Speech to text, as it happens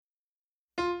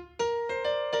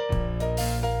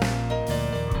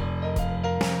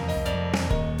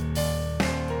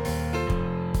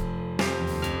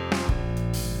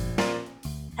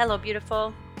Hello,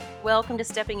 beautiful. Welcome to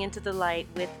Stepping into the Light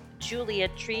with Julia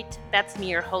Treat. That's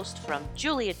me, your host from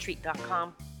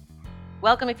juliatreat.com.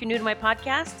 Welcome if you're new to my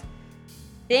podcast.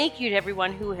 Thank you to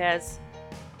everyone who has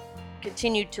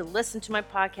continued to listen to my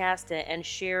podcast and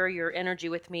share your energy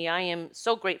with me. I am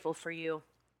so grateful for you.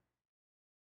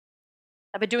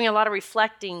 I've been doing a lot of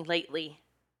reflecting lately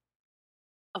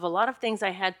of a lot of things I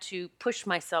had to push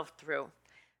myself through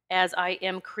as I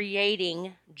am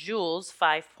creating Jules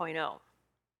 5.0.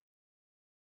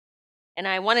 And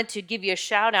I wanted to give you a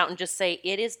shout out and just say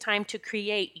it is time to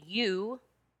create you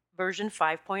version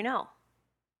 5.0.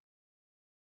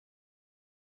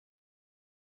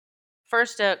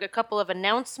 First, a couple of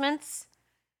announcements.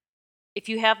 If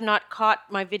you have not caught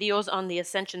my videos on the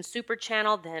Ascension Super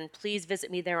channel, then please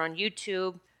visit me there on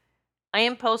YouTube. I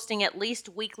am posting at least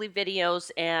weekly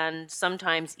videos and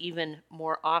sometimes even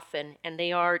more often, and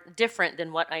they are different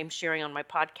than what I'm sharing on my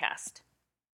podcast.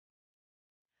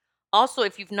 Also,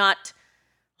 if you've not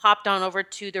hopped on over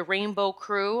to the Rainbow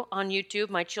Crew on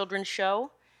YouTube, my children's show,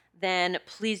 then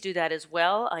please do that as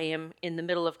well. I am in the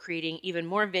middle of creating even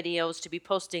more videos to be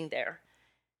posting there.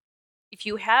 If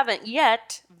you haven't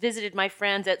yet visited my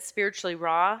friends at Spiritually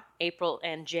Raw, April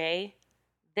and Jay,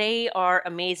 they are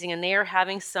amazing and they are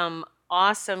having some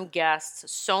awesome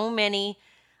guests. So many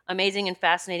amazing and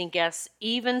fascinating guests,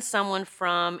 even someone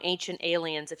from Ancient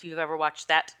Aliens, if you've ever watched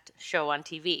that show on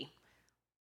TV.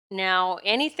 Now,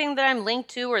 anything that I'm linked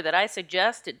to or that I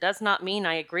suggest, it does not mean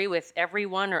I agree with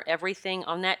everyone or everything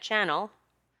on that channel.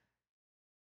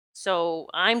 So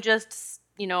I'm just,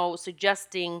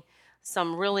 suggesting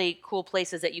some really cool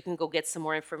places that you can go get some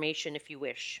more information if you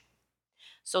wish.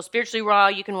 So Spiritually Raw,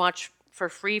 you can watch for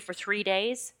free for 3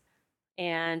 days.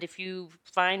 And if you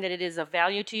find that it is of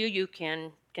value to you, you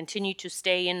can continue to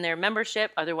stay in their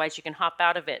membership. Otherwise, you can hop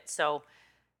out of it. So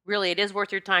really, it is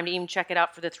worth your time to even check it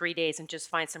out for the 3 days and just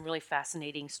find some really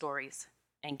fascinating stories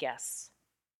and guests.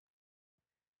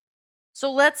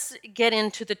 So let's get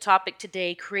into the topic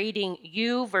today, creating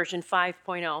you version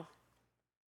 5.0.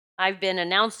 I've been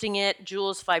announcing it,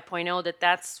 Jules 5.0,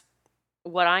 that's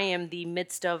what I am the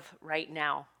midst of right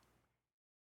now.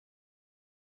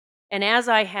 And as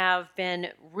I have been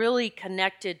really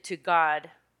connected to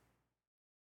God,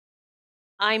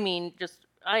 I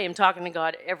am talking to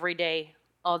God every day,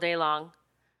 all day long.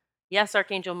 Yes,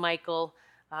 Archangel Michael,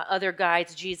 other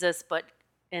guides, Jesus,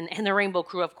 and the Rainbow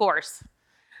Crew, of course.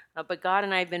 But God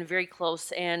and I have been very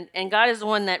close, and God is the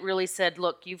one that really said,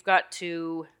 "Look, you've got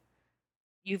to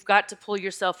pull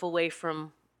yourself away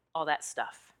from all that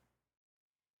stuff.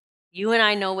 You and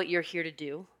I know what you're here to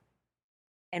do,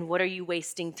 and what are you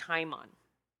wasting time on?"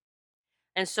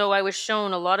 And so I was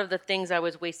shown a lot of the things I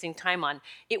was wasting time on.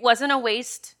 It wasn't a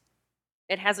waste.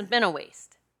 It hasn't been a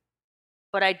waste.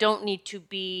 But I don't need to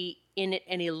be in it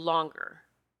any longer.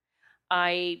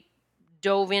 I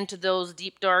dove into those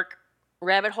deep, dark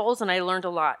rabbit holes and I learned a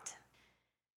lot.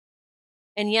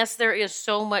 And yes, there is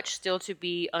so much still to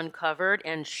be uncovered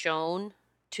and shown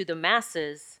to the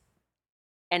masses,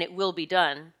 and it will be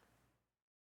done.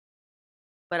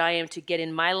 But I am to get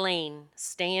in my lane,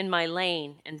 stay in my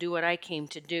lane, and do what I came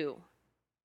to do.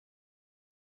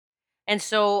 And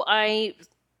so I,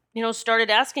 started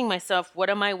asking myself, what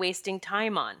am I wasting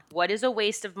time on? What is a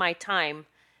waste of my time?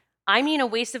 I mean a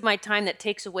waste of my time that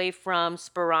takes away from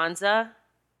Speranza,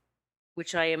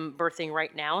 which I am birthing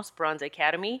right now, Speranza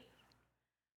Academy,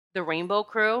 the Rainbow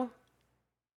Crew,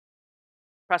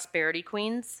 Prosperity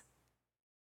Queens.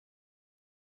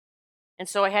 And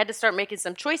so I had to start making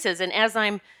some choices. And as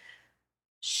I'm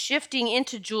shifting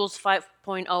into Jules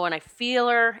 5.0 and I feel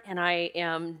her and I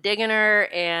am digging her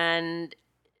and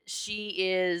she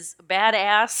is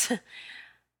badass,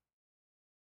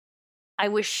 I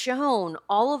was shown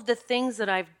all of the things that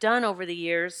I've done over the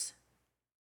years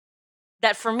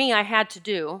that for me I had to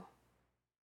do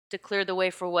to clear the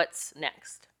way for what's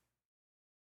next.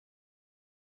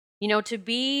 To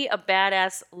be a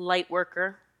badass light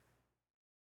worker,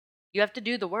 you have to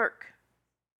do the work.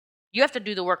 You have to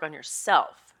do the work on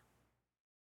yourself.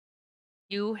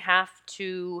 You have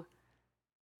to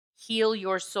heal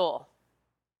your soul.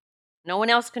 No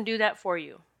one else can do that for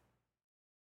you.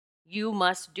 You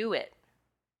must do it.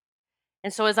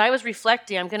 And so as I was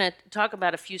reflecting, I'm going to talk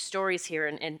about a few stories here,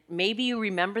 and maybe you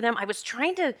remember them. I was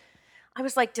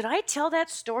like, did I tell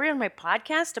that story on my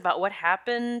podcast about what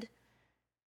happened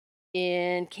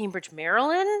in Cambridge,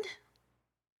 Maryland?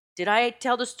 Did I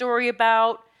tell the story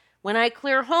about when I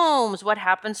clear homes, what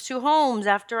happens to homes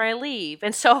after I leave?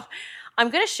 And so I'm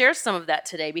going to share some of that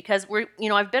today because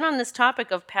I've been on this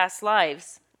topic of past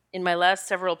lives in my last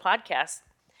several podcasts.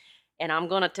 And I'm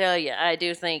going to tell you, I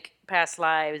do think past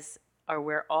lives are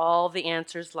where all the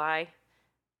answers lie.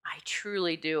 I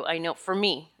truly do. I know for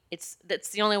me, that's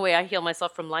the only way I heal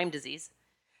myself from Lyme disease.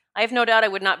 I have no doubt I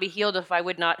would not be healed if I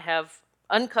would not have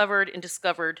uncovered and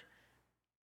discovered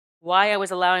why I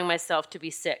was allowing myself to be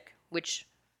sick, which,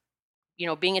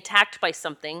 being attacked by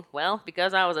something, well,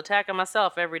 because I was attacking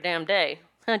myself every damn day.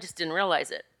 I just didn't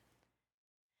realize it.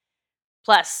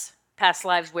 Plus, past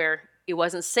lives where it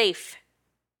wasn't safe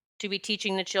to be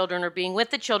teaching the children or being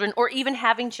with the children or even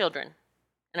having children.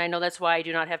 And I know that's why I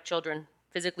do not have children,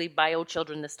 physically bio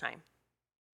children this time.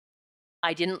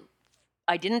 I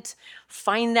didn't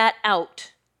find that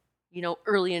out,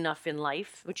 early enough in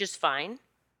life, which is fine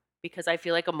because I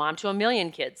feel like a mom to a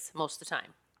million kids most of the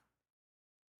time.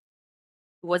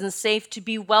 It wasn't safe to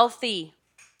be wealthy.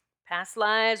 Past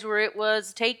lives where it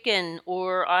was taken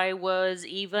or I was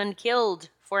even killed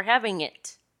for having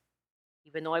it,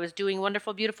 even though I was doing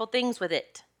wonderful, beautiful things with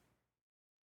it.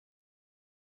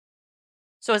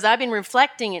 So as I've been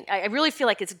reflecting, I really feel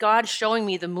like it's God showing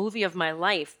me the movie of my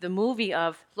life, the movie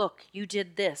of, look, you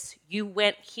did this, you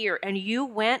went here, and you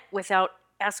went without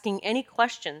asking any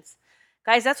questions.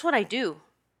 Guys, that's what I do.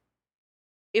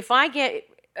 If I get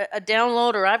a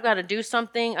download or I've got to do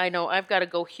something, I know I've got to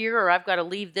go here or I've got to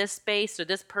leave this space or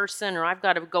this person or I've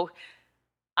got to go,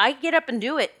 I get up and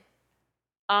do it.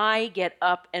 I get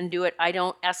up and do it. I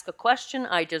don't ask a question,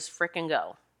 I just frickin'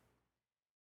 go.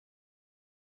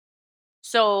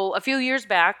 So a few years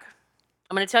back,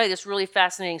 I'm going to tell you this really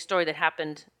fascinating story that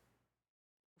happened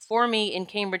for me in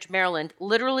Cambridge, Maryland.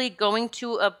 Literally going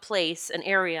to a place, an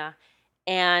area,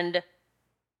 and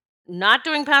not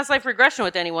doing past life regression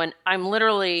with anyone. I'm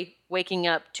literally waking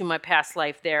up to my past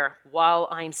life there while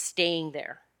I'm staying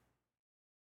there.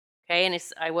 Okay, and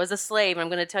I was a slave. I'm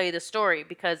going to tell you the story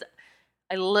because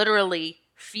I literally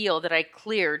feel that I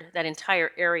cleared that entire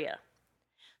area.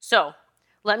 So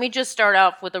let me just start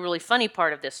off with a really funny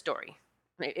part of this story.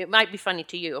 It might be funny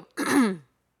to you.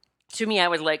 To me, I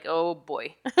was like, oh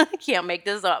boy, I can't make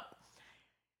this up.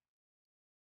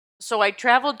 So I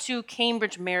traveled to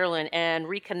Cambridge, Maryland, and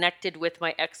reconnected with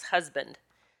my ex-husband.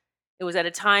 It was at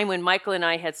a time when Michael and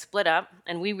I had split up,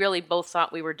 and we really both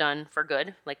thought we were done for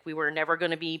good, like we were never going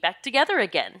to be back together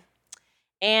again.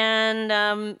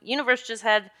 And universe just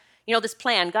had, this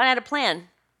plan. God had a plan.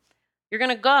 You're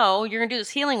going to go, you're going to do this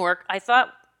healing work. I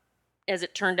thought, as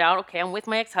it turned out, okay, I'm with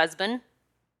my ex-husband.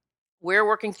 We're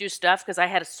working through stuff because I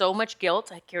had so much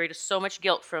guilt. I carried so much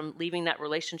guilt from leaving that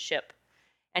relationship.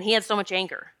 And he had so much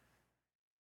anger.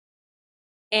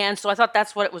 And so I thought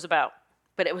that's what it was about.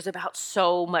 But it was about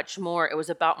so much more. It was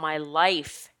about my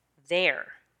life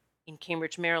there in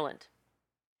Cambridge, Maryland.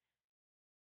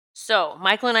 So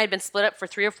Michael and I had been split up for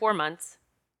 3 or 4 months.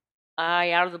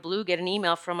 I, out of the blue, get an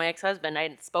email from my ex-husband. I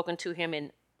hadn't spoken to him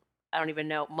in, I don't even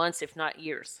know, months, if not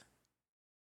years.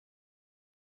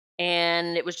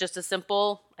 And it was just a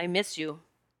simple, I miss you.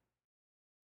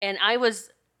 And I was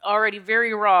already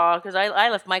very raw because I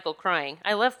left Michael crying.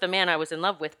 I left the man I was in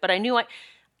love with, but I knew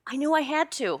I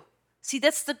had to. See,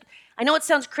 I know it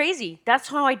sounds crazy. That's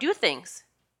how I do things.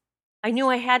 I knew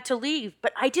I had to leave,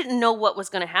 but I didn't know what was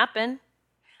going to happen.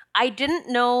 I didn't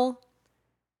even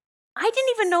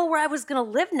know where I was going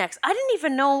to live next. I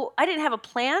didn't have a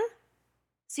plan.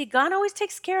 See, God always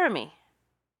takes care of me.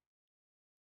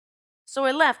 So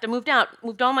I left. I moved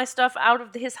all my stuff out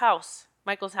of his house,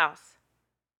 Michael's house.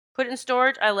 Put it in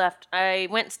storage. I left. I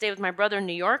went and stayed with my brother in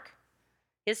New York,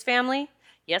 his family.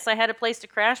 Yes, I had a place to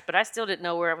crash, but I still didn't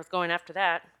know where I was going after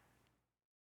that.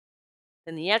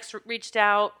 Then the ex reached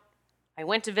out. I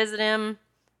went to visit him.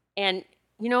 And,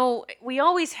 we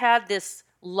always had this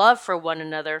love for one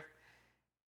another.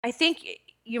 I think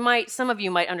some of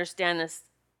you might understand this.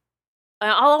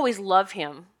 I'll always love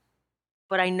him,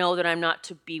 but I know that I'm not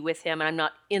to be with him and I'm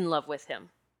not in love with him.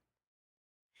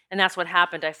 And that's what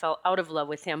happened. I fell out of love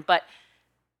with him. But,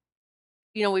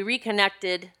 we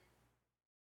reconnected.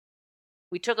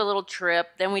 We took a little trip.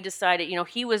 Then we decided,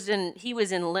 he was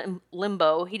in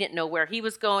limbo. He didn't know where he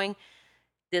was going.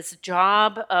 This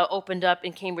job opened up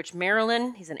in Cambridge,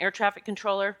 Maryland. He's an air traffic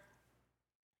controller.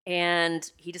 And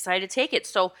he decided to take it.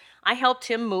 So I helped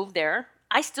him move there.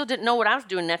 I still didn't know what I was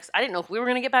doing next. I didn't know if we were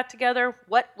going to get back together,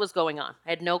 what was going on. I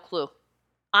had no clue.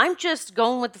 I'm just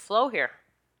going with the flow here.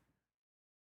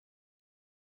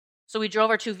 So we drove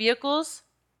our 2 vehicles,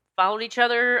 followed each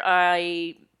other.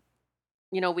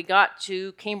 We got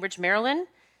to Cambridge, Maryland.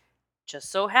 Just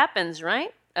so happens,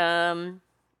 right? A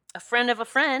friend of a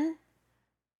friend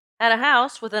had a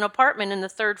house with an apartment in the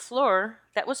 3rd floor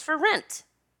that was for rent.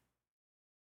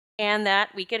 And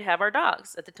that we could have our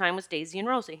dogs. At the time was Daisy and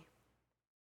Rosie.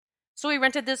 So we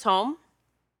rented this home.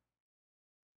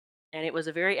 And it was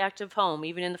a very active home,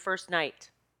 even in the first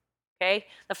night. Okay?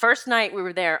 The first night we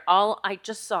were there, I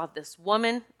just saw this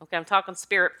woman, okay, I'm talking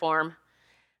spirit form,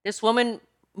 this woman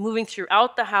moving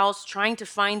throughout the house trying to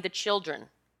find the children.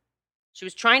 She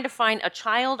was trying to find a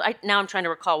child. Now I'm trying to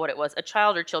recall what it was, a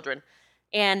child or children.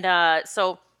 And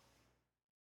so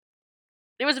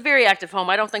it was a very active home.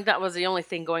 I don't think that was the only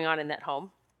thing going on in that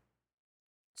home.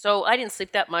 So I didn't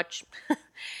sleep that much.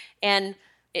 And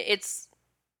it's,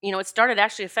 it started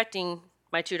actually affecting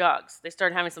my two dogs. They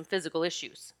started having some physical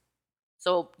issues.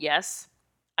 So, yes,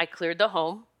 I cleared the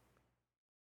home.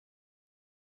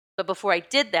 But before I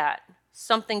did that,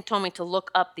 something told me to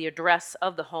look up the address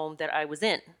of the home that I was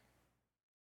in.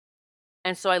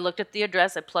 And so I looked up the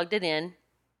address, I plugged it in,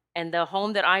 and the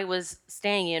home that I was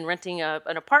staying in, renting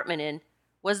an apartment in,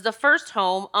 was the first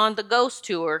home on the ghost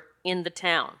tour in the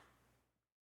town.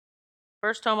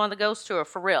 First home on the ghost tour,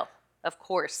 for real. Of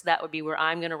course, that would be where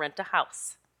I'm going to rent a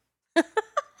house.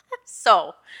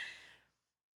 So,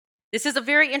 this is a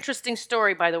very interesting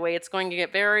story, by the way. It's going to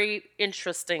get very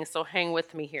interesting, so hang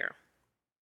with me here.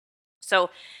 So,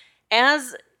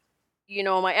 as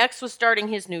my ex was starting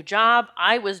his new job,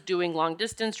 I was doing long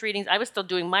distance readings. I was still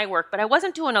doing my work, but I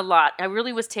wasn't doing a lot. I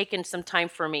really was taking some time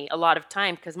for me, a lot of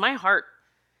time, because my heart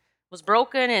was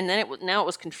broken, and then now it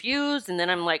was confused, and then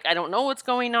I'm like, I don't know what's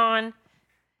going on.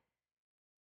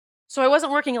 So I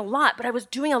wasn't working a lot, but I was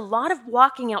doing a lot of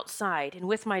walking outside and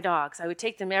with my dogs. I would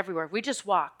take them everywhere. We just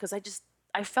walked because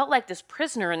I felt like this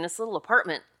prisoner in this little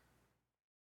apartment.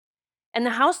 And the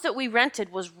house that we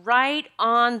rented was right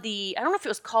on I don't know if it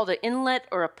was called an inlet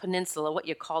or a peninsula, what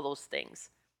you call those things.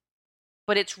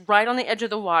 But it's right on the edge of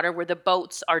the water where the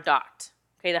boats are docked.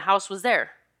 Okay, the house was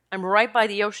there. I'm right by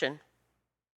the ocean.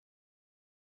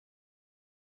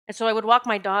 And so I would walk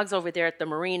my dogs over there at the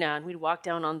marina, and we'd walk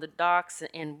down on the docks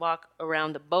and walk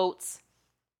around the boats.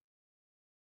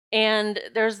 And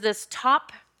there's this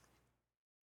top,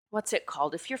 what's it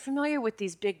called? If you're familiar with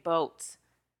these big boats,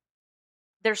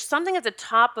 there's something at the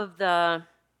top of I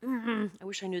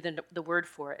wish I knew the word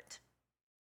for it.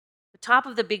 The top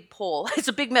of the big pole. It's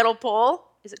a big metal pole.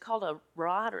 Is it called a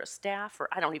rod or a staff? Or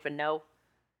I don't even know.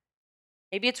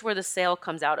 Maybe it's where the sail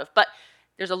comes out of. But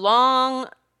there's a long,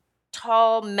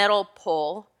 tall metal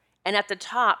pole, and at the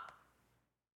top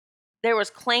there was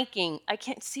clanking. I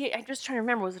can't see it. I'm just trying to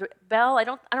remember. Was it a bell? I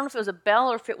don't know if it was a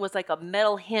bell or if it was like a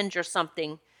metal hinge or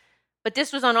something. But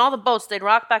this was on all the boats. They'd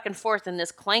rock back and forth, and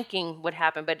this clanking would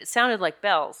happen, but it sounded like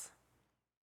bells.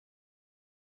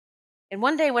 And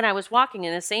one day when I was walking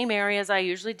in the same area as I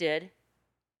usually did,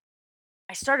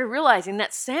 I started realizing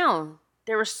that sound.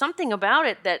 There was something about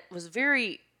it that was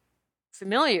very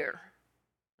familiar.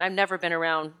 I've never been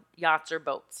around yachts or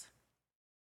boats.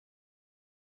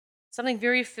 Something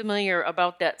very familiar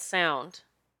about that sound,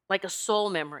 like a soul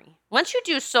memory. Once you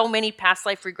do so many past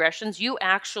life regressions, you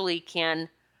actually can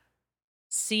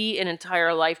see an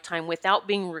entire lifetime without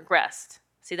being regressed.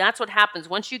 See, that's what happens.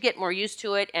 Once you get more used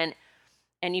to it and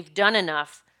you've done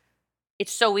enough,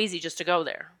 it's so easy just to go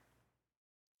there.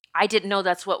 I didn't know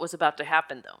that's what was about to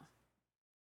happen, though.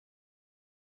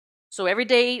 So every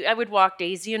day I would walk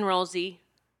Daisy and Rosie.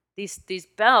 These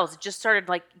bells just started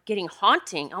like getting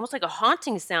haunting, almost like a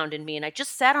haunting sound in me. And I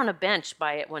just sat on a bench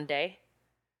by it one day.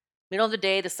 Middle of the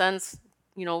day, the sun's,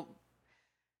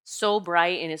 so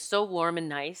bright and it's so warm and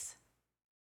nice.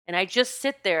 And I just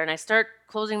sit there and I start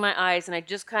closing my eyes and I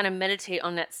just kind of meditate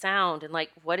on that sound and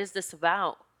like, what is this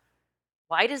about?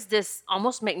 Why does this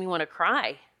almost make me want to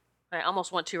cry? I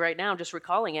almost want to right now, just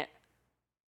recalling it.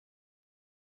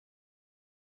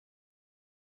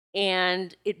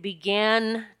 And it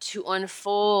began to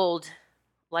unfold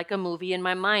like a movie in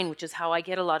my mind, which is how I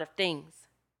get a lot of things.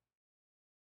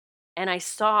 And I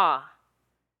saw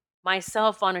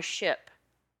myself on a ship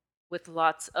with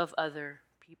lots of other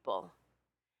people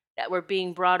that were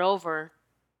being brought over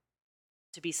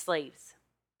to be slaves.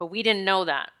 But we didn't know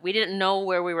that. We didn't know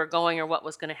where we were going or what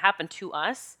was going to happen to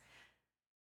us.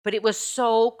 But it was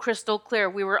so crystal clear.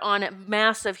 We were on a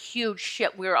massive, huge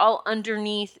ship. We were all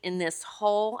underneath in this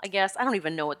hole, I guess. I don't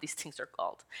even know what these things are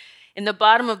called. In the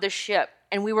bottom of the ship.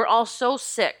 And we were all so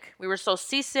sick. We were so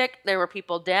seasick. There were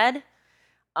people dead.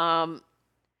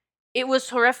 It was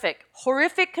horrific.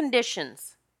 Horrific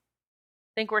conditions.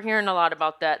 I think we're hearing a lot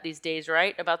about that these days,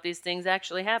 right? About these things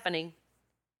actually happening.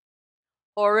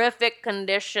 Horrific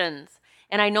conditions.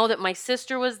 And I know that my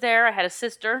sister was there. I had a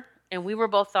sister, and we were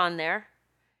both on there.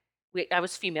 I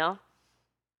was female,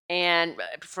 and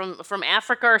from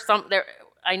Africa or something. There,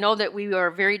 I know that we were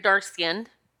very dark skinned.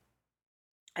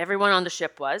 Everyone on the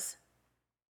ship was,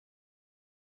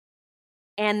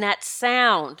 and that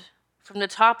sound from the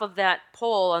top of that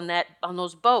pole on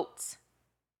those boats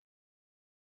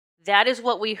That is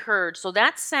what we heard. So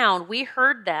that sound, we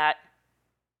heard that,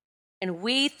 and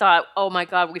we thought, oh my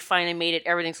God, we finally made it.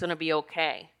 Everything's going to be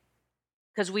okay.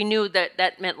 Because we knew that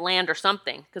that meant land or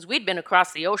something. Because we'd been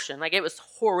across the ocean. Like, it was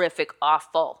horrific,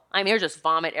 awful. I mean, there's just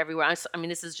vomit everywhere. I mean,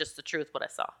 this is just the truth, what I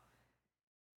saw.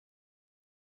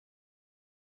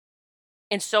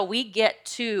 And so we get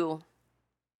to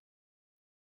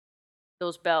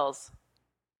those bells.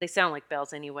 They sound like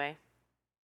bells anyway.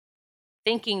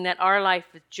 Thinking that our life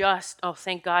is just, oh,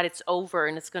 thank God it's over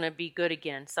and it's going to be good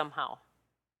again somehow.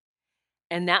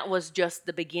 And that was just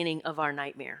the beginning of our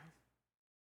nightmare.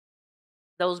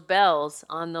 Those bells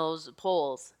on those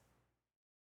poles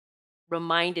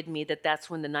reminded me that that's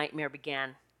when the nightmare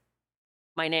began.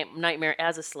 My nightmare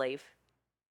as a slave.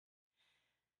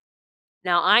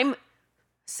 Now I'm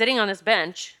sitting on this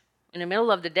bench in the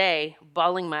middle of the day,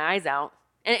 bawling my eyes out.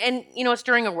 And it's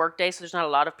during a work day, so there's not a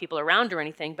lot of people around or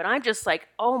anything, but I'm just like,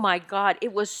 oh my God,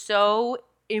 it was so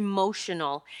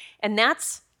emotional. And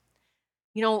that's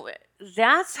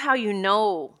how you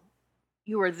know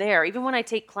you were there. Even when I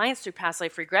take clients through past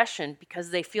life regression, because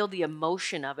they feel the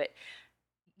emotion of it.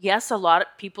 Yes, a lot of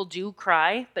people do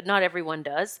cry, but not everyone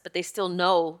does, but they still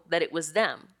know that it was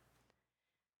them.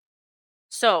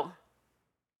 So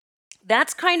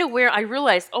that's kind of where I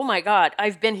realized, oh my God,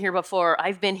 I've been here before.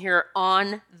 I've been here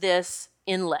on this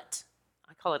inlet.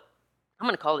 I'm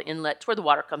going to call it inlet. It's where the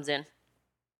water comes in.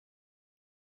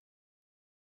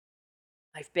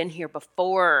 I've been here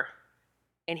before,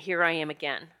 and here I am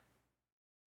again.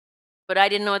 But I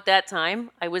didn't know at that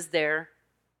time I was there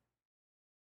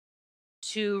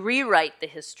to rewrite the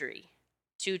history,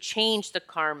 to change the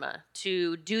karma,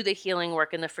 to do the healing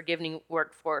work and the forgiving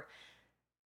work for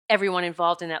everyone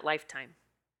involved in that lifetime.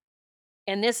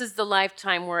 And this is the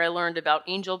lifetime where I learned about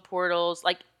angel portals.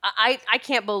 Like, I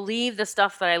can't believe the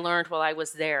stuff that I learned while I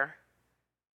was there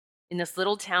in this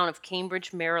little town of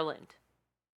Cambridge, Maryland,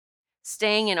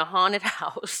 staying in a haunted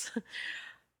house.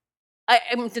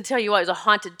 I'm going to tell you what, it was a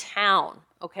haunted town,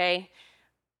 okay?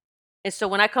 And so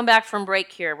when I come back from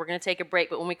break here, we're going to take a break,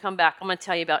 but when we come back, I'm going to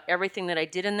tell you about everything that I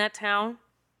did in that town,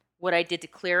 what I did to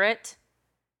clear it,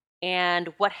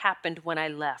 and what happened when I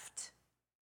left.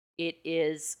 It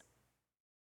is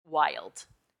wild.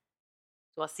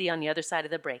 So I'll see you on the other side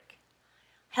of the break.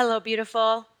 Hello,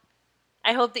 beautiful.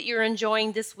 I hope that you're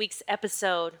enjoying this week's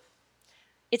episode.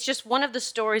 It's just one of the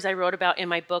stories I wrote about in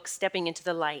my book, Stepping into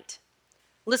the Light.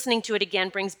 Listening to it again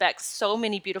brings back so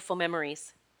many beautiful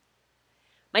memories.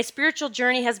 My spiritual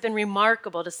journey has been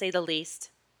remarkable, to say the least.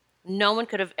 No one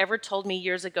could have ever told me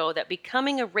years ago that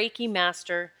becoming a Reiki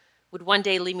master would one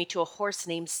day lead me to a horse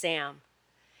named Sam,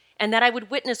 and that I would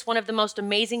witness one of the most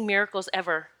amazing miracles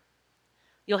ever.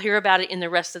 You'll hear about it in the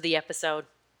rest of the episode.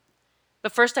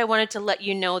 But first, I wanted to let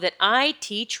you know that I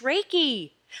teach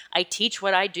Reiki. I teach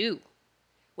what I do,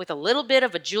 with a little bit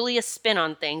of a Julia spin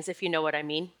on things, if you know what I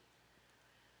mean.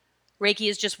 Reiki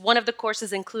is just one of the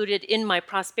courses included in my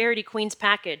Prosperity Queens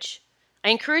package. I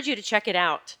encourage you to check it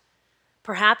out.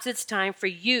 Perhaps it's time for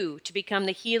you to become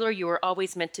the healer you were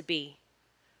always meant to be.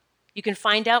 You can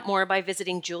find out more by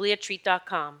visiting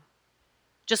juliatreat.com.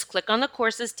 Just click on the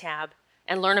Courses tab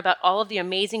and learn about all of the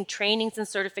amazing trainings and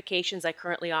certifications I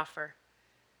currently offer.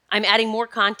 I'm adding more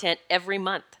content every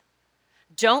month.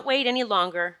 Don't wait any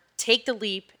longer. Take the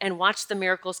leap and watch the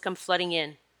miracles come flooding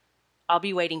in. I'll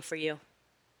be waiting for you.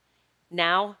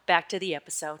 Now, back to the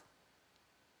episode.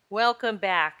 Welcome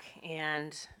back,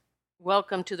 and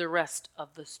welcome to the rest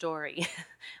of the story.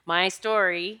 My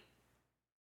story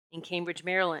in Cambridge,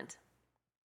 Maryland.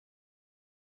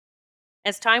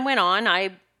 As time went on,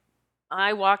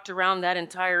 I walked around that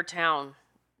entire town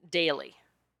daily.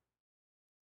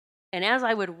 And as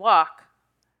I would walk,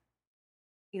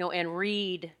 and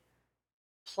read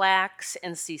plaques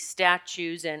and see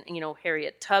statues, and,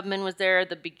 Harriet Tubman was there,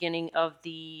 the beginning of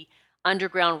the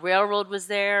Underground Railroad was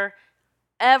there.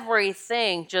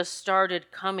 Everything just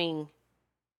started coming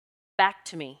back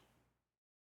to me.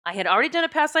 I had already done a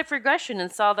past life regression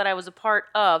and saw that I was a part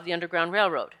of the Underground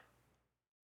Railroad.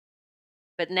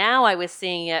 But now I was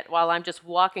seeing it while I'm just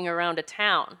walking around a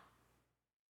town,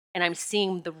 and I'm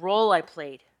seeing the role I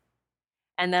played,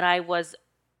 and that I was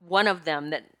one of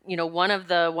them, that, one of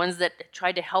the ones that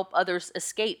tried to help others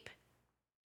escape.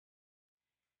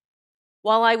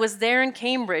 While I was there in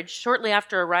Cambridge, shortly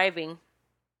after arriving,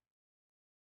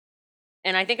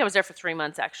 and I think I was there for 3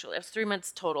 months, actually. It was 3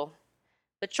 months total.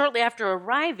 But shortly after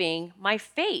arriving, my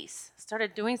face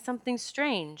started doing something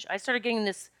strange. I started getting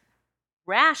this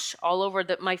rash all over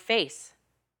my face.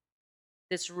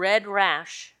 This red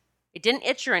rash. It didn't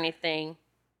itch or anything,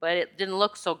 but it didn't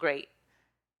look so great.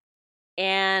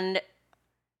 And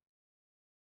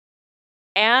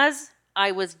As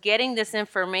I was getting this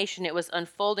information, it was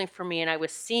unfolding for me, and I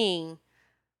was seeing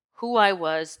who I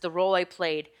was, the role I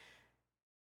played.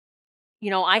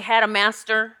 I had a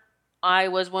master. I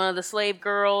was one of the slave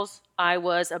girls. I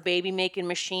was a baby making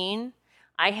machine.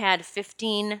 I had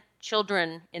 15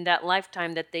 children in that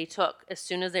lifetime that they took as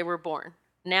soon as they were born.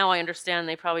 Now I understand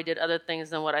they probably did other things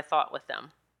than what I thought with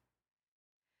them.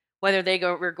 Whether they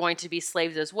were going to be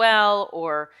slaves as well,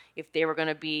 or if they were going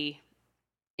to be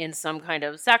in some kind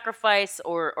of sacrifice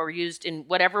or used in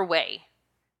whatever way.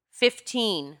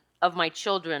 15 of my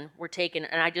children were taken,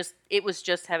 and it was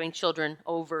just having children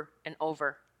over and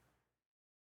over.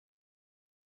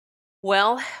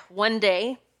 Well, one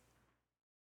day,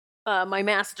 my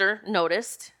master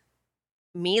noticed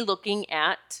me looking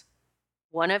at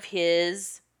one of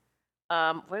his,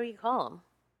 what do you call them?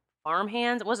 Farm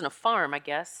hands? It wasn't a farm, I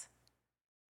guess.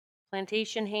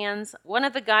 Plantation hands. One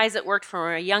of the guys that worked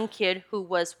for a young kid who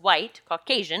was white,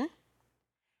 Caucasian.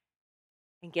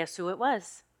 And guess who it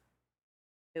was?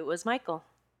 It was Michael.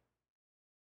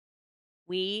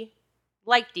 We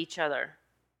liked each other.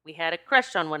 We had a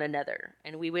crush on one another,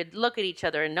 and we would look at each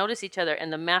other and notice each other,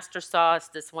 and the master saw us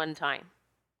this one time.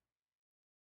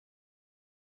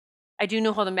 I do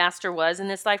know how the master was in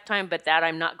this lifetime, but that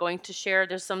I'm not going to share.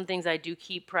 There's some things I do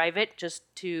keep private just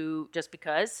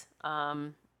because.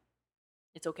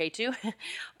 It's okay to.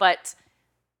 But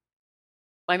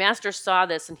my master saw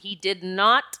this, and he did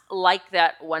not like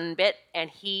that one bit, and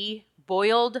he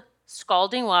boiled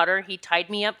scalding water. He tied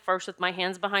me up first with my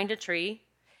hands behind a tree,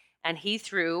 and he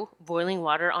threw boiling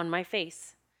water on my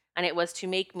face, and it was to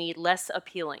make me less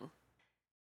appealing.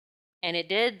 And it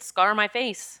did scar my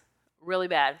face really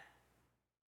bad.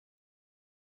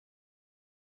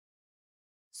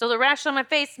 So the rash on my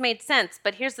face made sense,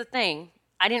 but here's the thing.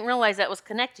 I didn't realize that was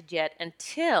connected yet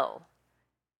until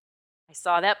I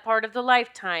saw that part of the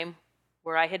lifetime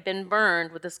where I had been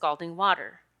burned with the scalding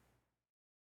water.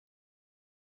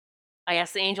 I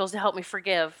asked the angels to help me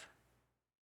forgive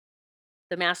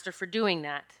the master for doing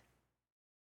that.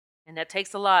 And that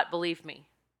takes a lot, believe me.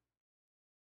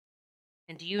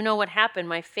 And do you know what happened?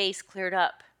 My face cleared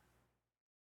up.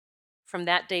 From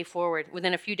that day forward,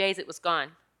 within a few days, it was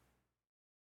gone.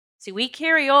 See, we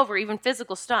carry over even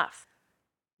physical stuff.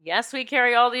 Yes, we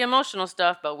carry all the emotional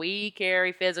stuff, but we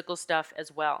carry physical stuff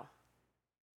as well.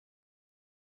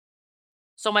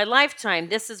 So my lifetime,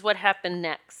 this is what happened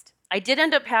next. I did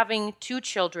end up having 2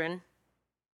 children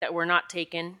that were not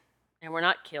taken and were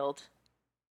not killed.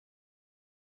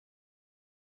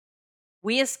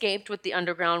 We escaped with the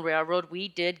Underground Railroad. We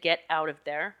did get out of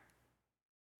there.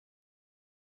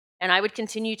 And I would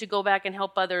continue to go back and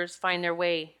help others find their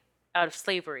way out of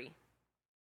slavery.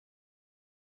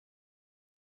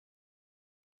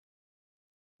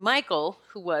 Michael,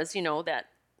 who was, that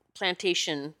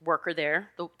plantation worker there,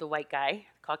 the white guy,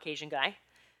 Caucasian guy,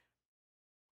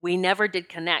 we never did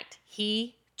connect.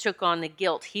 He took on the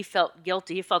guilt. He felt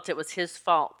guilty. He felt it was his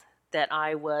fault that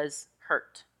I was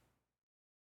hurt.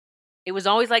 It was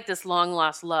always like this long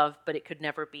lost love, but it could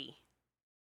never be.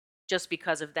 Just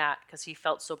because of that, because he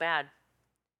felt so bad.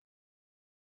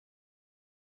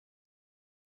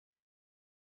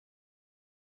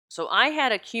 So I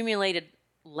had accumulated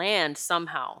land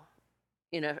somehow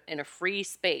in a free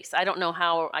space. I don't know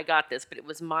how I got this, but it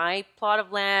was my plot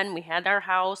of land. We had our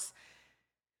house,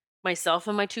 myself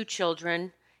and my 2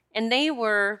 children, and they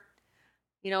were,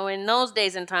 in those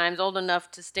days and times, old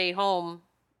enough to stay home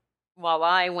while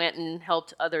I went and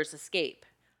helped others escape.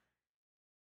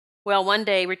 Well, one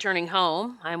day returning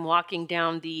home, I'm walking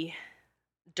down the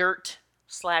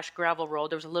dirt/gravel road.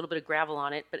 There was a little bit of gravel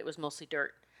on it, but it was mostly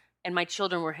dirt. And my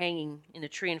children were hanging in a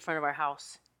tree in front of our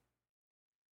house.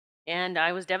 And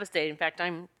I was devastated. In fact,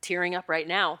 I'm tearing up right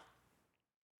now.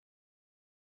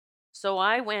 So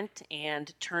I went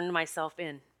and turned myself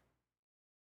in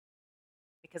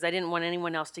because I didn't want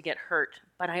anyone else to get hurt.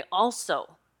 But I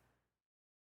also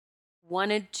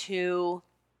wanted to,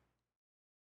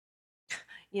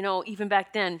 even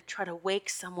back then, try to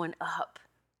wake someone up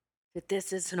that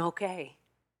this isn't okay.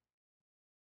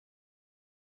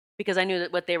 Because I knew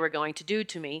that what they were going to do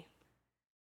to me,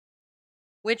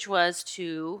 which was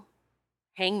to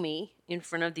hang me in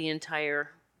front of the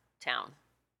entire town,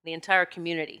 the entire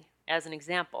community, as an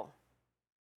example.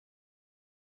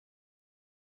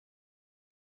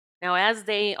 Now, as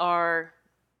they are,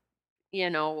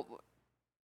 making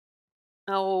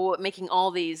all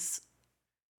these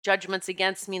judgments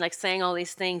against me, like saying all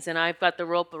these things, and I've got the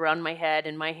rope around my head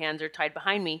and my hands are tied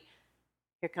behind me,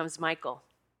 here comes Michael.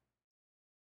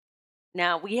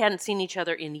 Now, we hadn't seen each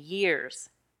other in years,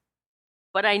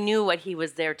 but I knew what he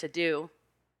was there to do.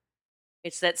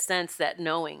 It's that sense, that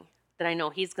knowing that I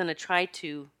know he's going to try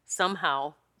to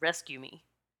somehow rescue me.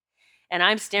 And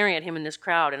I'm staring at him in this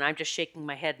crowd, and I'm just shaking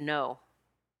my head no.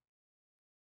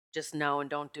 Just no, and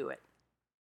don't do it.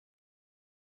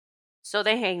 So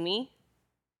they hang me,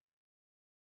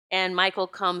 and Michael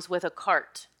comes with a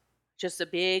cart, just a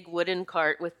big wooden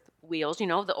cart with wheels,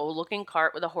 the old looking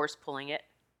cart with a horse pulling it.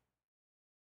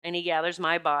 And he gathers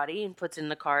my body and puts it in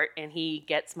the cart, and he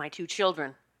gets my 2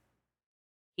 children.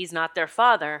 He's not their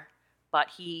father, but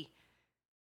he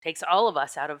takes all of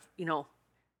us out of,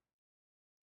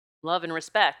 love and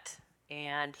respect.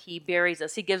 And he buries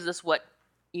us. He gives us what,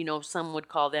 some would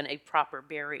call then a proper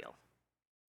burial.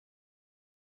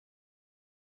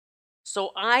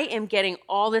 So I am getting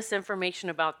all this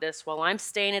information about this while I'm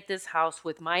staying at this house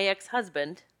with my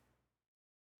ex-husband.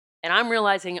 And I'm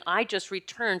realizing I just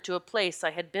returned to a place I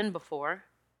had been before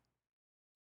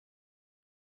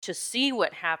to see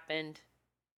what happened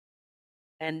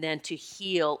and then to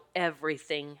heal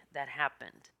everything that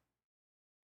happened.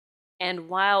 And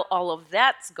while all of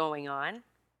that's going on,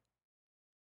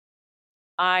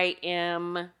 I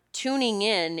am tuning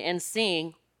in and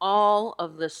seeing all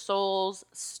of the souls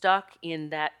stuck in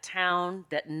that town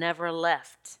that never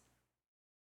left.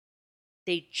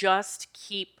 They just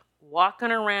keep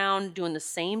walking around doing the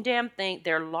same damn thing.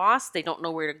 They're lost. They don't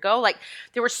know where to go. Like,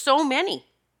 there were so many.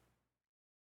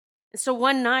 And so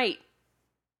one night,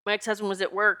 my ex-husband was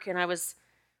at work, and I was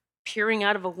peering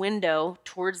out of a window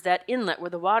towards that inlet where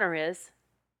the water is.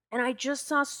 And I just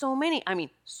saw so many. I mean,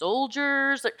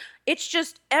 soldiers. It's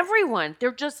just everyone.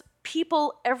 They're just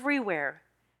people everywhere.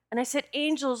 And I said,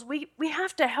 angels, we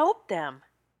have to help them.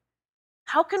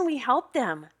 How can we help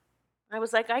them? I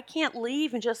was like, I can't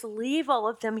leave and just leave all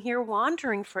of them here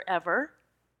wandering forever.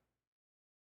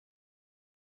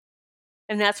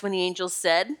 And that's when the angels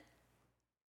said,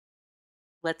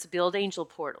 let's build angel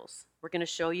portals. We're going to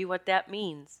show you what that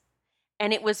means.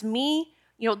 And it was me,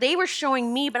 they were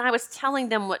showing me, but I was telling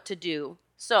them what to do.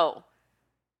 So,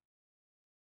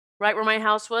 right where my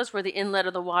house was, where the inlet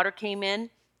of the water came in,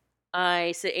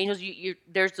 I said, angels,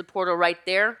 there's the portal right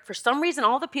there. For some reason,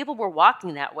 all the people were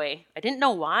walking that way. I didn't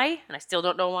know why, and I still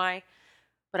don't know why.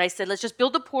 But I said, let's just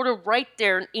build the portal right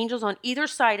there, and angels on either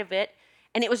side of it.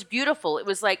 And it was beautiful. It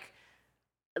was like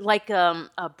a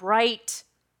bright,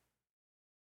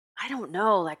 I don't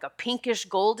know, like a pinkish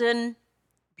golden,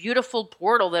 beautiful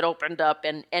portal that opened up,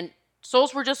 and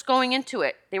souls were just going into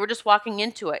it. They were just walking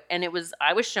into it. And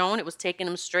I was shown it was taking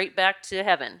them straight back to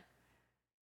heaven.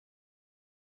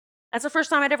 That's the first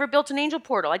time I'd ever built an angel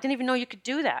portal. I didn't even know you could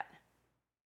do that.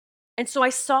 And so I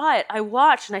saw it, I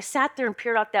watched, and I sat there and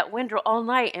peered out that window all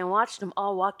night and watched them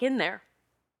all walk in there.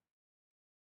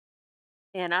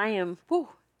 And I am,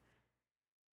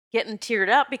 getting teared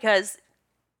up because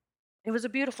it was a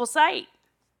beautiful sight.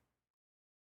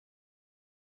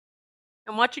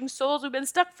 And watching souls who've been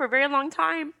stuck for a very long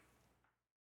time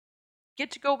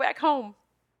get to go back home.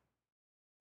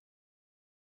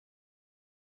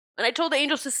 And I told the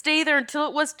angels to stay there until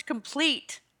it was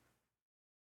complete.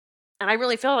 And I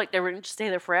really felt like they were going to stay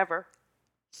there forever.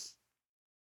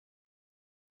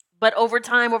 But over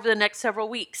time, over the next several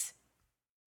weeks,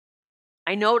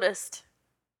 I noticed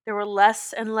there were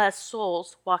less and less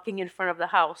souls walking in front of the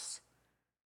house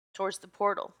towards the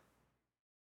portal.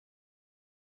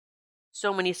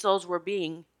 So many souls were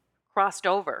being crossed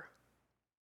over.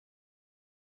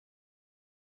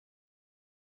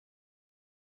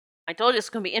 I told you it's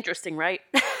going to be interesting, right?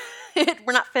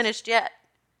 We're not finished yet.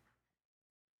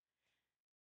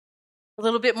 A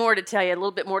little bit more to tell you, a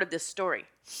little bit more to this story.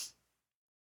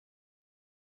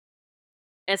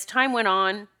 As time went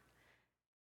on,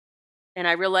 and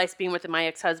I realized being with my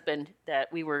ex-husband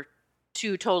that we were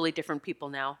 2 totally different people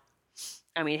now.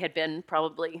 I mean, it had been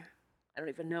probably, I don't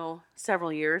even know,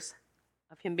 several years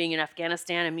of him being in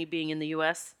Afghanistan and me being in the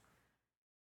U.S.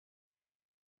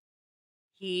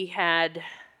 He had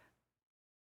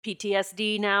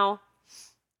PTSD now.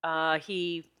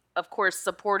 He, of course,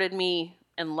 supported me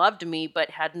and loved me, but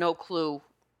had no clue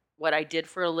what I did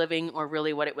for a living or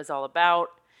really what it was all about.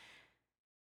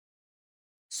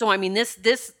 So, I mean,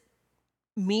 this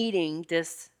meeting,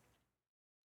 this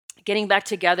getting back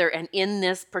together and in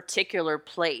this particular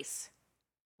place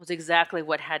was exactly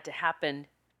what had to happen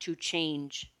to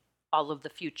change all of the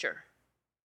future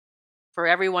for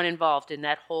everyone involved in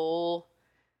that whole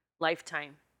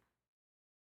lifetime.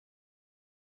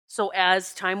 So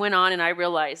as time went on and I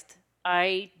realized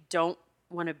I don't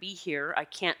want to be here, I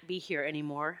can't be here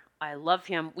anymore. I love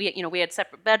him. We had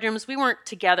separate bedrooms. We weren't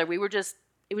together.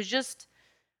 It was just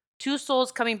 2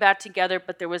 souls coming back together,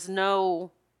 but there was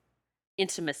no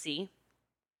intimacy.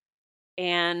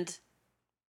 And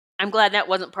I'm glad that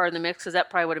wasn't part of the mix because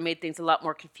that probably would have made things a lot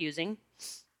more confusing.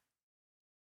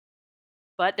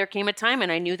 But there came a time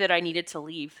and I knew that I needed to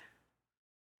leave.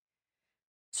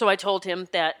 So I told him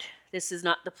that this is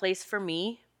not the place for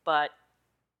me,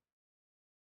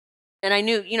 and I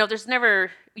knew, there's never,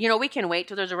 we can wait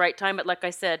till there's a right time, but like I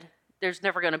said, there's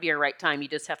never going to be a right time. You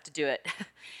just have to do it.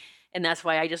 And that's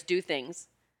why I just do things.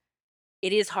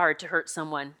 It is hard to hurt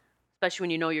someone, especially when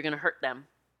you know you're going to hurt them,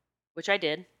 which I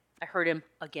did. I hurt him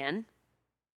again.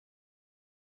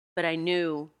 But I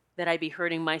knew that I'd be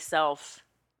hurting myself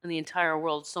and the entire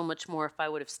world so much more if I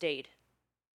would have stayed.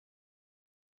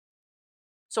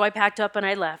 So I packed up and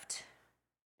I left,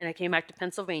 and I came back to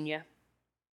Pennsylvania,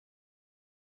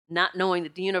 not knowing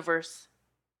that the universe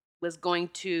was going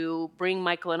to bring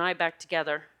Michael and I back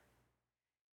together.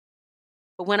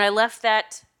 But when I left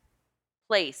that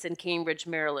place in Cambridge,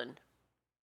 Maryland,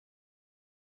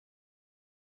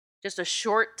 just a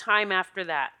short time after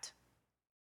that,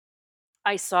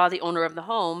 I saw the owner of the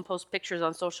home post pictures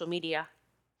on social media.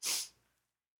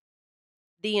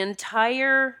 The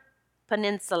entire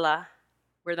peninsula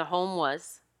where the home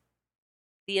was,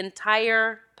 the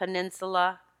entire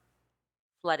peninsula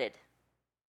flooded.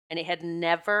 And it had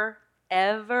never,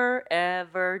 ever,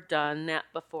 ever done that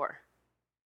before.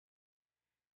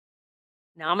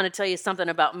 Now I'm going to tell you something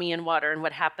about me and water and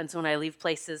what happens when I leave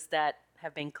places that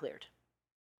have been cleared.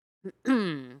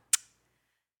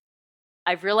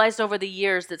 I've realized over the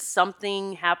years that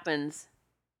something happens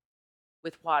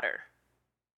with water.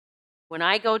 When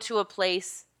I go to a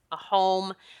place, a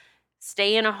home,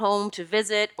 stay in a home to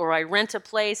visit, or I rent a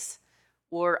place,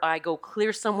 or I go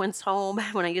clear someone's home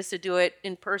when I used to do it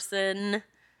in person,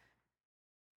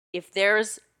 if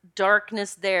there's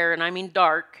darkness there, and I mean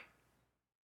dark,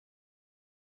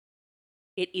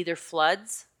 it either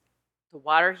floods, the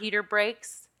water heater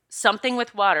breaks, something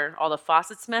with water, all the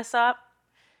faucets mess up.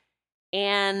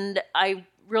 And I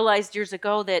realized years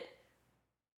ago that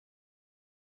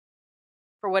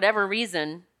for whatever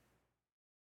reason,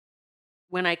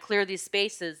 when I clear these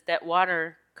spaces, that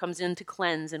water comes in to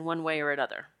cleanse in one way or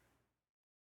another.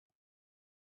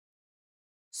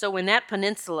 So when that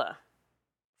peninsula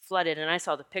flooded and I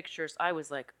saw the pictures, I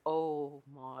was like, oh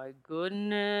my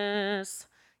goodness.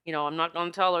 I'm not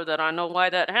going to tell her that I know why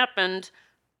that happened,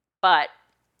 but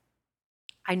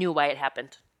I knew why it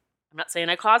happened. I'm not saying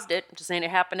I caused it, I'm just saying it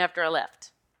happened after I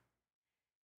left.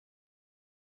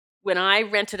 When I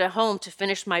rented a home to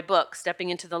finish my book, Stepping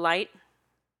into the Light,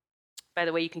 by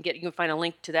the way, you can find a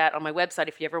link to that on my website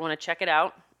if you ever want to check it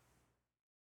out.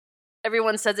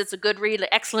 Everyone says it's a good read,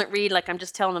 excellent read, like I'm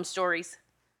just telling them stories,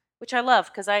 which I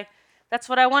love because that's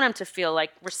what I want them to feel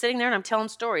like. We're sitting there and I'm telling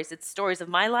stories. It's stories of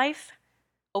my life,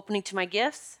 opening to my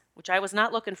gifts, which I was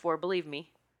not looking for, believe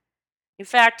me. In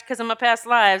fact, because of my past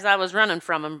lives, I was running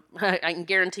from them. I can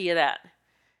guarantee you that.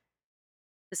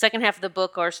 The second half of the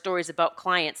book are stories about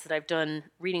clients that I've done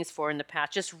readings for in the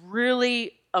past. Just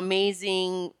really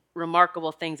amazing,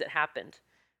 remarkable things that happened.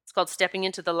 It's called Stepping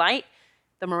into the Light,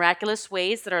 the miraculous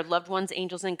ways that our loved ones,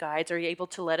 angels, and guides are able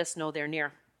to let us know they're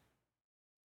near.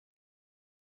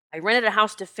 I rented a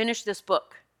house to finish this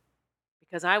book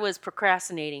because I was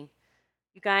procrastinating.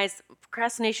 You guys,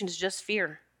 procrastination is just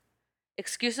fear.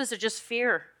 Excuses are just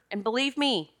fear. And believe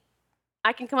me,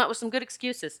 I can come up with some good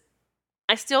excuses.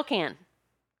 I still can.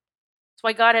 That's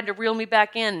why God had to reel me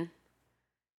back in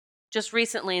just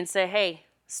recently and say, hey,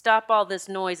 stop all this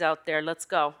noise out there. Let's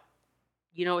go.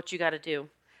 You know what you got to do.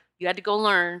 You had to go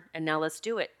learn, and now let's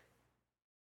do it.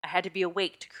 I had to be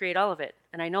awake to create all of it,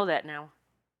 and I know that now.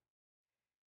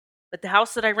 But the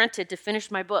house that I rented to finish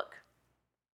my book,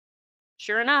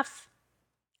 sure enough,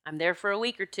 I'm there for a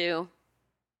week or two.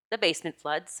 The basement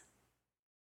floods.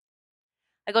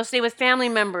 I go stay with family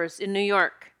members in New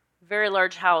York. Very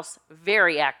large house,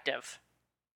 very active.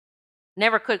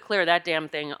 Never could clear that damn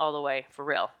thing all the way, for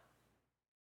real.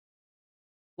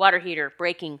 Water heater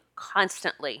breaking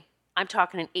constantly. I'm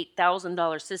talking an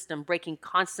 $8,000 system breaking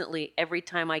constantly every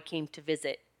time I came to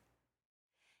visit.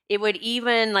 It would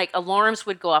even, alarms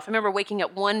would go off. I remember waking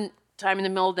up one time in the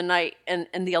middle of the night and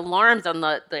the alarms on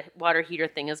the water heater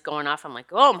thing is going off. I'm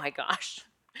like, oh my gosh.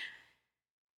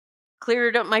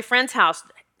 Cleared up my friend's house.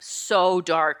 So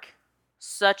dark.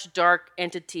 Such dark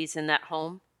entities in that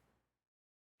home.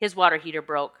 His water heater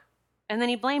broke. And then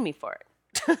he blamed me for it.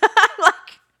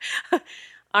 Like,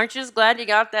 aren't you just glad you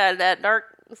got that dark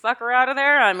fucker out of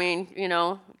there? I mean,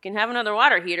 you can have another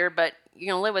water heater, but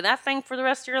you're going to live with that thing for the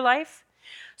rest of your life?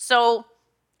 So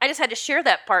I just had to share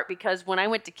that part because when I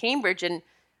went to Cambridge, and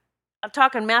I'm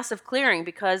talking massive clearing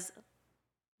because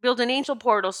build an angel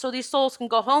portal so these souls can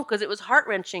go home, because it was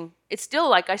heart-wrenching. It's still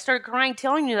like I started crying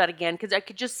telling you that again, because I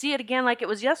could just see it again like it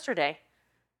was yesterday.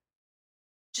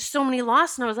 Just so many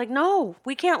lost, and I was like, no,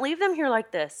 we can't leave them here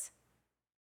like this.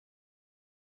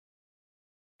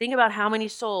 Think about how many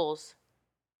souls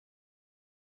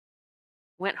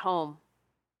went home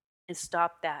and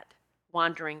stopped that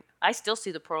wandering. I still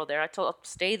see the portal there. I told them,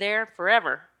 stay there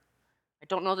forever. I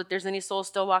don't know that there's any souls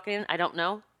still walking in. I don't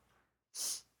know.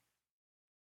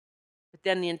 But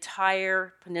then the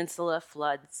entire peninsula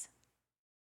floods.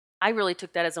 I really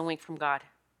took that as a wink from God.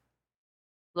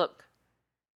 Look,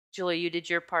 Julia, you did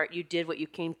your part. You did what you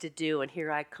came to do, and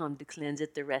here I come to cleanse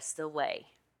it the rest of the way.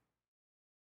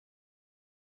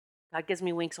 God gives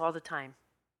me winks all the time.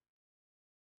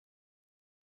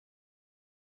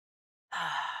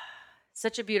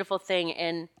 Such a beautiful thing.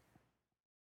 And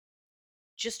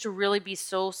just to really be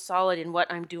so solid in what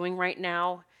I'm doing right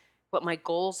now, what my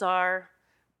goals are,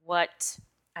 what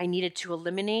I needed to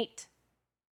eliminate.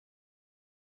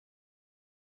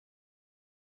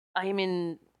 I am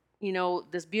in,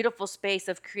 this beautiful space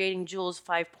of creating Jules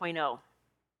 5.0.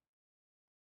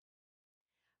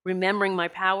 Remembering my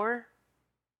power,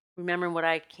 remembering what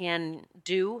I can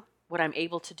do, what I'm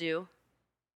able to do.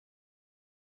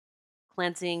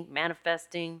 Cleansing,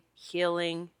 manifesting,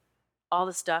 healing, all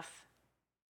the stuff.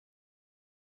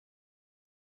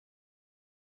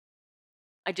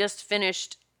 I just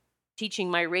finished teaching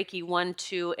my Reiki 1,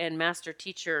 2, and Master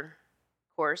Teacher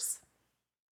course.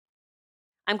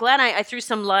 I'm glad I threw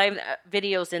some live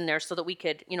videos in there so that we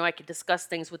could, I could discuss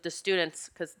things with the students,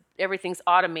 because everything's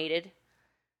automated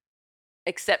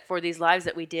except for these lives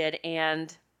that we did.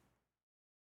 And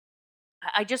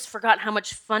I just forgot how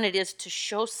much fun it is to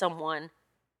show someone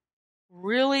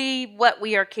really what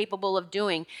we are capable of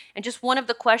doing. And just one of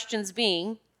the questions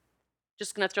being,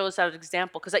 just going to throw this out as an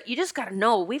example, because you just got to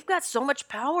know we've got so much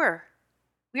power.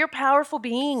 We are powerful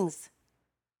beings.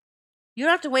 You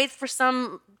don't have to wait for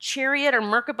some chariot or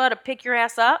Merkaba to pick your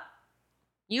ass up.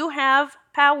 You have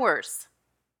powers.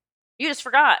 You just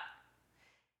forgot.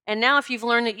 And now if you've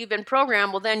learned that you've been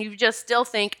programmed, well, then you just still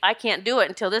think, I can't do it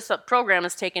until this program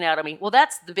is taken out of me. Well,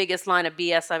 that's the biggest line of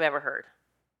BS I've ever heard.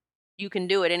 You can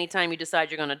do it anytime you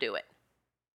decide you're going to do it.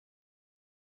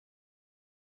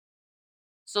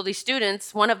 So these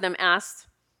students, one of them asked,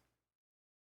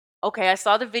 okay, I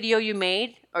saw the video you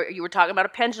made, or you were talking about a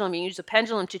pendulum. You use a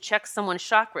pendulum to check someone's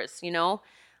chakras,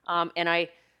 and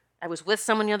I was with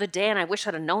someone the other day, and I wish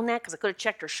I'd have known that, because I could have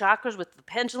checked her chakras with the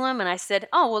pendulum. And I said,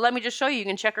 oh, well, let me just show you. You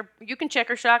can check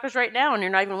her chakras right now, and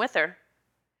you're not even with her.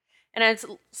 And I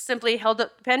simply held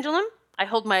up the pendulum. I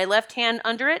hold my left hand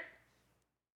under it,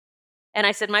 and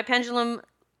I said, my pendulum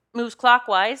moves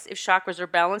clockwise if chakras are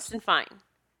balanced and fine.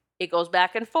 It goes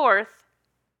back and forth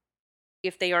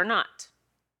if they are not.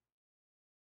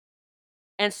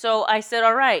 And so I said,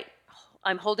 all right,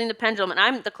 I'm holding the pendulum,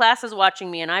 and the class is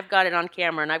watching me, and I've got it on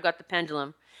camera, and I've got the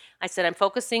pendulum. I said, I'm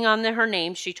focusing on her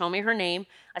name. She told me her name.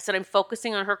 I said, I'm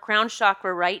focusing on her crown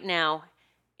chakra right now,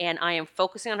 and I am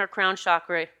focusing on her crown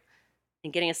chakra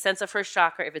and getting a sense of her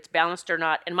chakra, if it's balanced or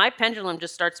not. And my pendulum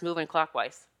just starts moving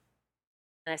clockwise.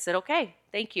 And I said, okay,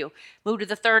 thank you. Move to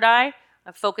the third eye.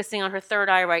 I'm focusing on her third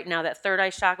eye right now, that third eye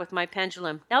chakra with my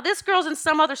pendulum. Now this girl's in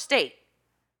some other state.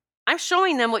 I'm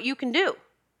showing them what you can do.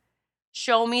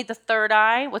 Show me the third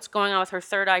eye, what's going on with her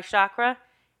third eye chakra,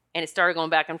 and it started going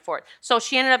back and forth. So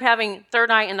she ended up having third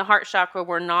eye and the heart chakra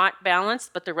were not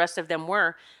balanced, but the rest of them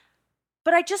were.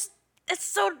 But it's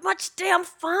so much damn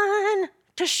fun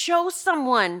to show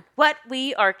someone what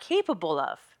we are capable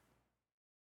of.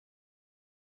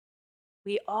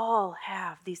 We all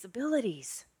have these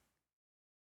abilities.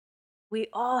 We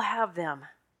all have them.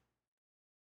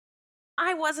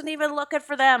 I wasn't even looking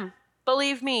for them,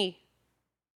 believe me.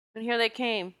 And here they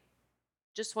came,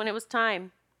 just when it was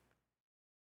time.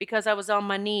 Because I was on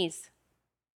my knees,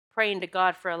 praying to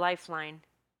God for a lifeline.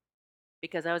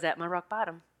 Because I was at my rock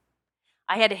bottom.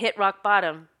 I had to hit rock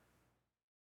bottom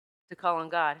to call on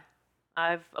God.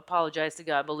 I've apologized to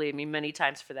God, believe me, many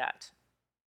times for that.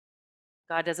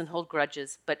 God doesn't hold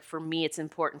grudges, but for me it's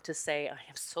important to say, I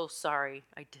am so sorry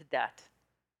I did that.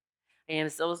 I am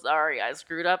so sorry I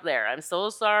screwed up there. I'm so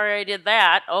sorry I did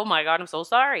that. Oh my God, I'm so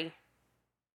sorry.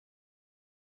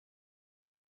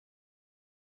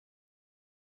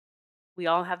 We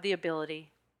all have the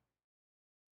ability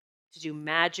to do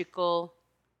magical,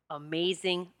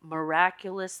 amazing,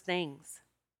 miraculous things.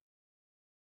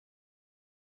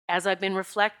 As I've been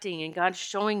reflecting and God's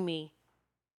showing me,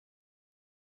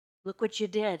 look what you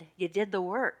did. You did the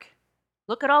work.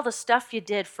 Look at all the stuff you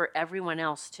did for everyone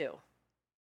else too.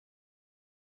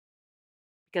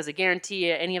 Because I guarantee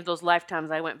you, any of those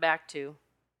lifetimes I went back to,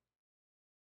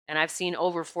 And I've seen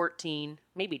over 14,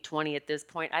 maybe 20 at this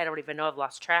point. I don't even know. I've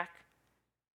lost track.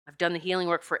 I've done the healing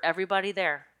work for everybody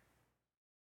there.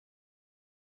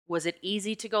 Was it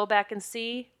easy to go back and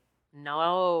see?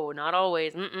 No, not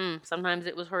always. Sometimes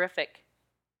it was horrific.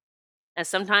 And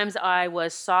sometimes I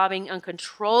was sobbing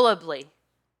uncontrollably,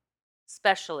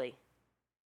 especially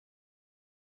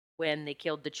when they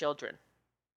killed the children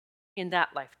in that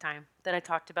lifetime that I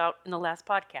talked about in the last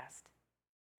podcast.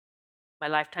 My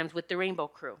lifetimes with the Rainbow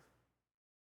Crew.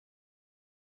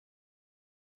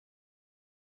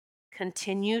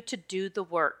 Continue to do the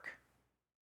work.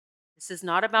 This is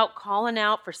not about calling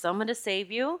out for someone to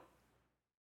save you.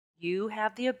 You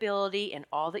have the ability and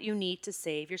all that you need to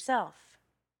save yourself.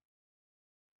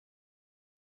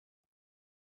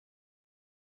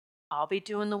 I'll be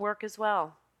doing the work as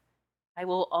well. I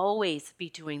will always be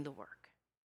doing the work.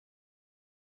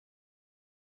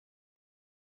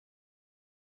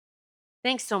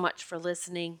 Thanks so much for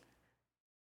listening.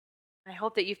 I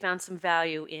hope that you found some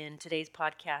value in today's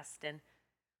podcast, and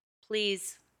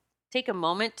please take a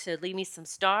moment to leave me some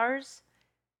stars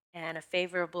and a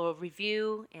favorable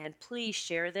review, and please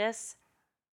share this,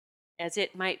 as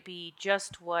it might be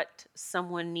just what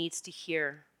someone needs to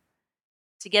hear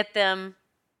to get them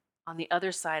on the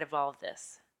other side of all of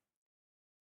this.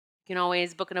 You can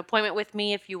always book an appointment with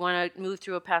me if you want to move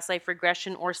through a past life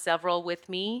regression or several with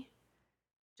me.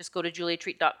 Just go to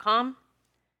juliatreat.com.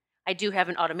 I do have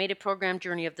an automated program,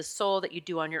 Journey of the Soul, that you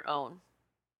do on your own.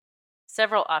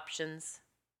 Several options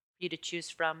for you to choose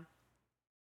from.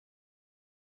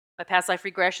 My past life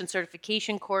regression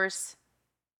certification course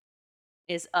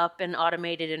is up and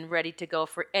automated and ready to go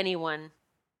for anyone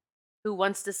who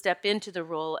wants to step into the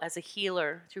role as a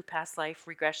healer through past life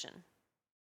regression.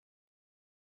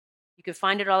 You can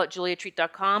find it all at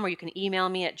juliatreat.com, or you can email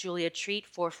me at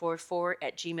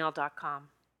juliatreat444@gmail.com.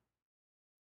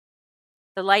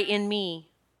 The light in me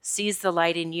sees the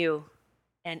light in you,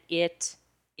 and it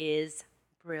is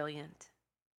brilliant.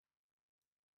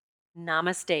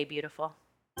 Namaste, beautiful.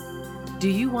 Do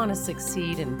you want to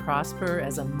succeed and prosper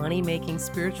as a money-making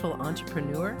spiritual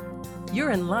entrepreneur?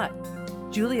 You're in luck.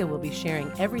 Julia will be sharing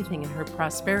everything in her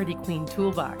Prosperity Queen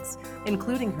toolbox,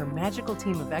 including her magical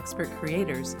team of expert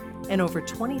creators and over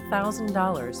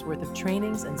 $20,000 worth of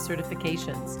trainings and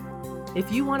certifications.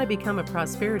 If you want to become a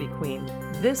Prosperity Queen,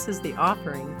 this is the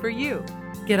offering for you.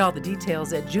 Get all the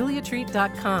details at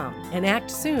juliatreat.com and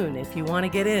act soon if you want to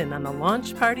get in on the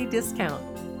launch party discount.